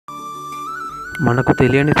మనకు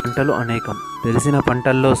తెలియని పంటలు అనేకం, తెలిసిన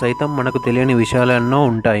పంటల్లో సైతం మనకు తెలియని విషయాలు ఎన్నో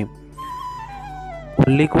ఉంటాయి.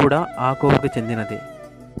 ఉల్లి కూడా ఆ కోవకు చెందినదే.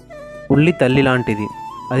 ఉల్లి తల్లి లాంటిది,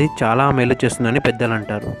 అది చాలా మేలు చేస్తుందని పెద్దలు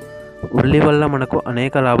అంటారు. ఉల్లి వల్ల మనకు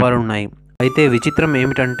అనేక లాభాలు ఉన్నాయి. అయితే విచిత్రం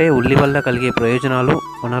ఏమిటంటే ఉల్లి వల్ల కలిగే ప్రయోజనాలు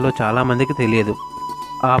మనలో చాలామందికి తెలియదు.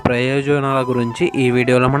 ఆ ప్రయోజనాల గురించి ఈ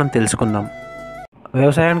వీడియోలో మనం తెలుసుకుందాం.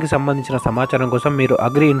 వ్యవసాయానికి సంబంధించిన సమాచారం కోసం మీరు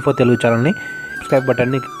అగ్రి ఇన్ఫో తెలుగు ఛానల్ని సబ్స్క్రైబ్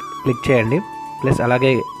బటన్ని క్లిక్ చేయండి. ప్లస్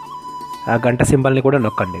అలాగే ఆ గంట సింబల్ని కూడా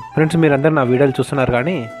నొక్కండి. ఫ్రెండ్స్, మీరందరూ నా వీడియోలు చూస్తున్నారు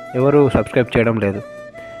కానీ ఎవరు సబ్స్క్రైబ్ చేయడం లేదు.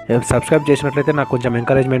 సబ్స్క్రైబ్ చేసినట్లయితే నాకు కొంచెం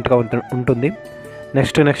ఎంకరేజ్మెంట్గా ఉంటుంది.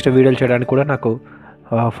 నెక్స్ట్ వీడియోలు చేయడానికి కూడా నాకు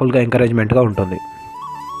ఫుల్గా ఎంకరేజ్మెంట్గా ఉంటుంది.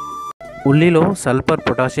 ఉల్లిలో సల్ఫర్,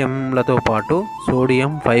 పొటాషియంలతో పాటు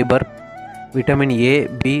sodium, fibre, vitamin A,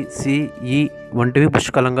 B, C, ఈ వంటివి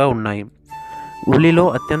పుష్కలంగా ఉన్నాయి. ఉల్లిలో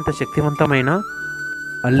అత్యంత శక్తివంతమైన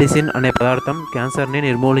అల్లిసిన్ అనే పదార్థం క్యాన్సర్ని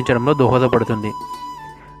నిర్మూలించడంలో దోహదపడుతుంది.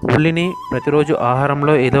 ఉల్లిని ప్రతిరోజు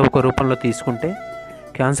ఆహారంలో ఏదో ఒక రూపంలో తీసుకుంటే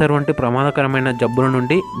క్యాన్సర్ వంటి ప్రమాదకరమైన జబ్బుల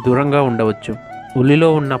నుండి దూరంగా ఉండవచ్చు. ఉల్లిలో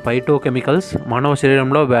ఉన్న ఫైటోకెమికల్స్ మానవ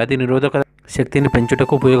శరీరంలో వ్యాధి నిరోధక శక్తిని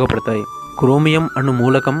పెంచుటకు ఉపయోగపడతాయి. క్రోమియం అను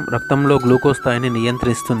మూలకం రక్తంలో గ్లూకోజ్ స్థాయిని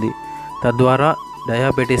నియంత్రిస్తుంది, తద్వారా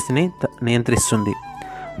డయాబెటీస్ని నియంత్రిస్తుంది.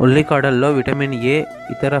 ఉల్లికాడల్లో విటమిన్ ఏ,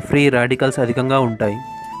 ఇతర ఫ్రీ రాడికల్స్ అధికంగా ఉంటాయి.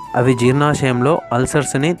 అవి జీర్ణాశయంలో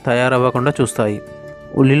అల్సర్స్ని తయారవ్వకుండా చూస్తాయి.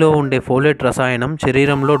 ఉల్లిలో ఉండే ఫోలేట్ రసాయనం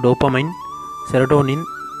శరీరంలో డోపమైన్, సెరటోనిన్,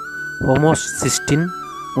 హోమోసిస్టిన్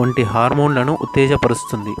వంటి హార్మోన్లను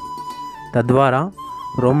ఉత్తేజపరుస్తుంది. తద్వారా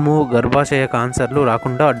రొమ్ము, గర్భాశయ క్యాన్సర్లు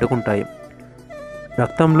రాకుండా అడ్డుకుంటాయి.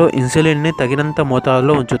 రక్తంలో ఇన్సులిన్ని తగినంత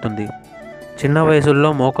మోతాదులో ఉంచుతుంది. చిన్న వయసుల్లో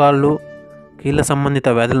మోకాళ్ళు, కీళ్ళ సంబంధిత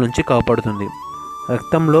వ్యాధుల నుంచి కాపాడుతుంది.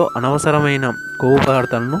 రక్తంలో అనవసరమైన కొవ్వు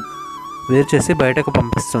పదార్థాలను వేరుచేసి బయటకు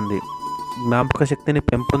పంపిస్తుంది. జ్ఞాపక శక్తిని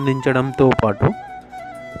పెంపొందించడంతో పాటు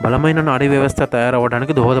బలమైన నాడీ వ్యవస్థ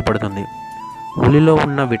తయారవడానికి దోహదపడుతుంది. ఉల్లిలో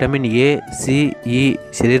ఉన్న విటమిన్ ఏ, సి, ఈ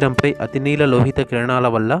శరీరంపై అతినీల లోహిత కిరణాల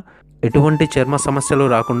వల్ల ఎటువంటి చర్మ సమస్యలు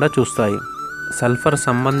రాకుండా చూస్తాయి. సల్ఫర్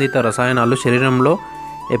సంబంధిత రసాయనాలు శరీరంలో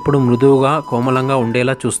ఎప్పుడు మృదువుగా, కోమలంగా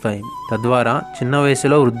ఉండేలా చూస్తాయి. తద్వారా చిన్న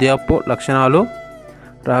వయసులో వృద్ధాప్య లక్షణాలు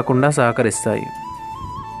రాకుండా సహకరిస్తాయి.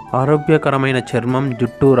 ఆరోగ్యకరమైన చర్మం,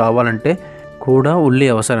 జుట్టు రావాలంటే కూడా ఉల్లి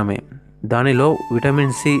అవసరమే. దానిలో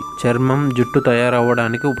విటమిన్ సి చర్మం, జుట్టు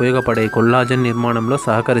తయారవ్వడానికి ఉపయోగపడే కొల్లాజన్ నిర్మాణంలో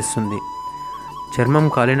సహకరిస్తుంది. చర్మం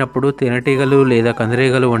కాలినప్పుడు, తేనెటీగలు లేదా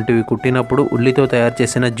కందిరీగలు వంటివి కుట్టినప్పుడు ఉల్లితో తయారు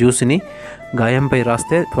చేసిన జ్యూస్ని గాయంపై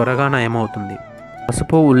రాస్తే త్వరగా నయమవుతుంది.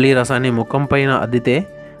 పసుపు, ఉల్లి రసాన్ని ముఖం పైన అద్దితే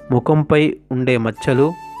ముఖంపై ఉండే మచ్చలు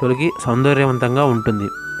తొలగి సౌందర్యవంతంగా ఉంటుంది.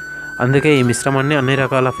 అందుకే ఈ మిశ్రమాన్ని అన్ని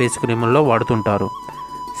రకాల ఫేస్ క్రీముల్లో వాడుతుంటారు.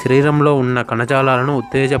 శరీరంలో ఉన్న కణజాలాలను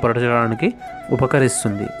ఉత్తేజపరచడానికి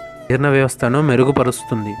ఉపకరిస్తుంది. జీర్ణ వ్యవస్థను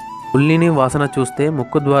మెరుగుపరుస్తుంది. ఉల్లిని వాసన చూస్తే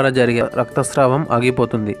ముక్కు ద్వారా జరిగే రక్తస్రావం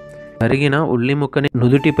ఆగిపోతుంది. కరిగిన ఉల్లి ముక్కని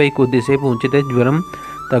నుదుటిపై కొద్దిసేపు ఉంచితే జ్వరం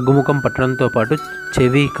తగ్గుముఖం పట్టడంతో పాటు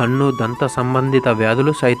చెవి, కన్ను, దంత సంబంధిత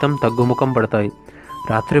వ్యాధులు సైతం తగ్గుముఖం పడతాయి.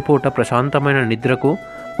 రాత్రిపూట ప్రశాంతమైన నిద్రకు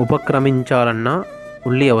ఉపక్రమించాలన్నా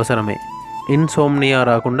ఉల్లి అవసరమే. ఇన్సోమ్నియా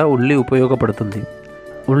రాకుండా ఉల్లి ఉపయోగపడుతుంది.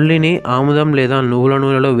 ఉల్లిని ఆముదం లేదా నువ్వుల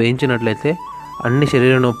నూనెలో వేయించినట్లయితే అన్ని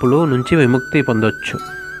శరీర నొప్పులు నుంచి విముక్తి పొందవచ్చు.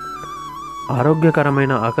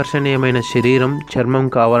 ఆరోగ్యకరమైన, ఆకర్షణీయమైన శరీరం, చర్మం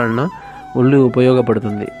కావాలన్నా ఉల్లి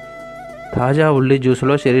ఉపయోగపడుతుంది. తాజా ఉల్లి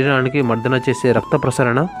జ్యూసులో శరీరానికి మర్దన చేసే రక్త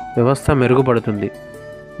ప్రసరణ వ్యవస్థ మెరుగుపడుతుంది.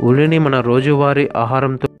 ఉల్లిని మన రోజువారీ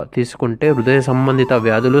ఆహారంతో తీసుకుంటే హృదయ సంబంధిత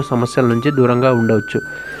వ్యాధులు, సమస్యల నుంచి దూరంగా ఉండవచ్చు.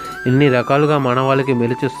 ఇన్ని రకాలుగా మానవాళికి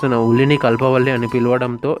మేలు చేస్తున్న ఉల్లిని కల్పవల్లి అని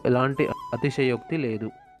పిలవడంతో ఎలాంటి అతిశయోక్తి లేదు.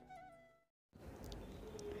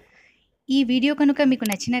 ఈ వీడియో కనుక మీకు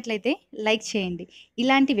నచ్చినట్లయితే లైక్ చేయండి.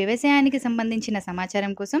 ఇలాంటి వ్యవసాయానికి సంబంధించిన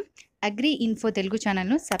సమాచారం కోసం అగ్రి ఇన్ఫో తెలుగు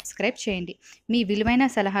ఛానల్ను సబ్స్క్రైబ్ చేయండి. మీ విలువైన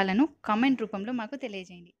సలహాలను కామెంట్ రూపంలో మాకు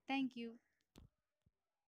తెలియజేయండి. Thank you.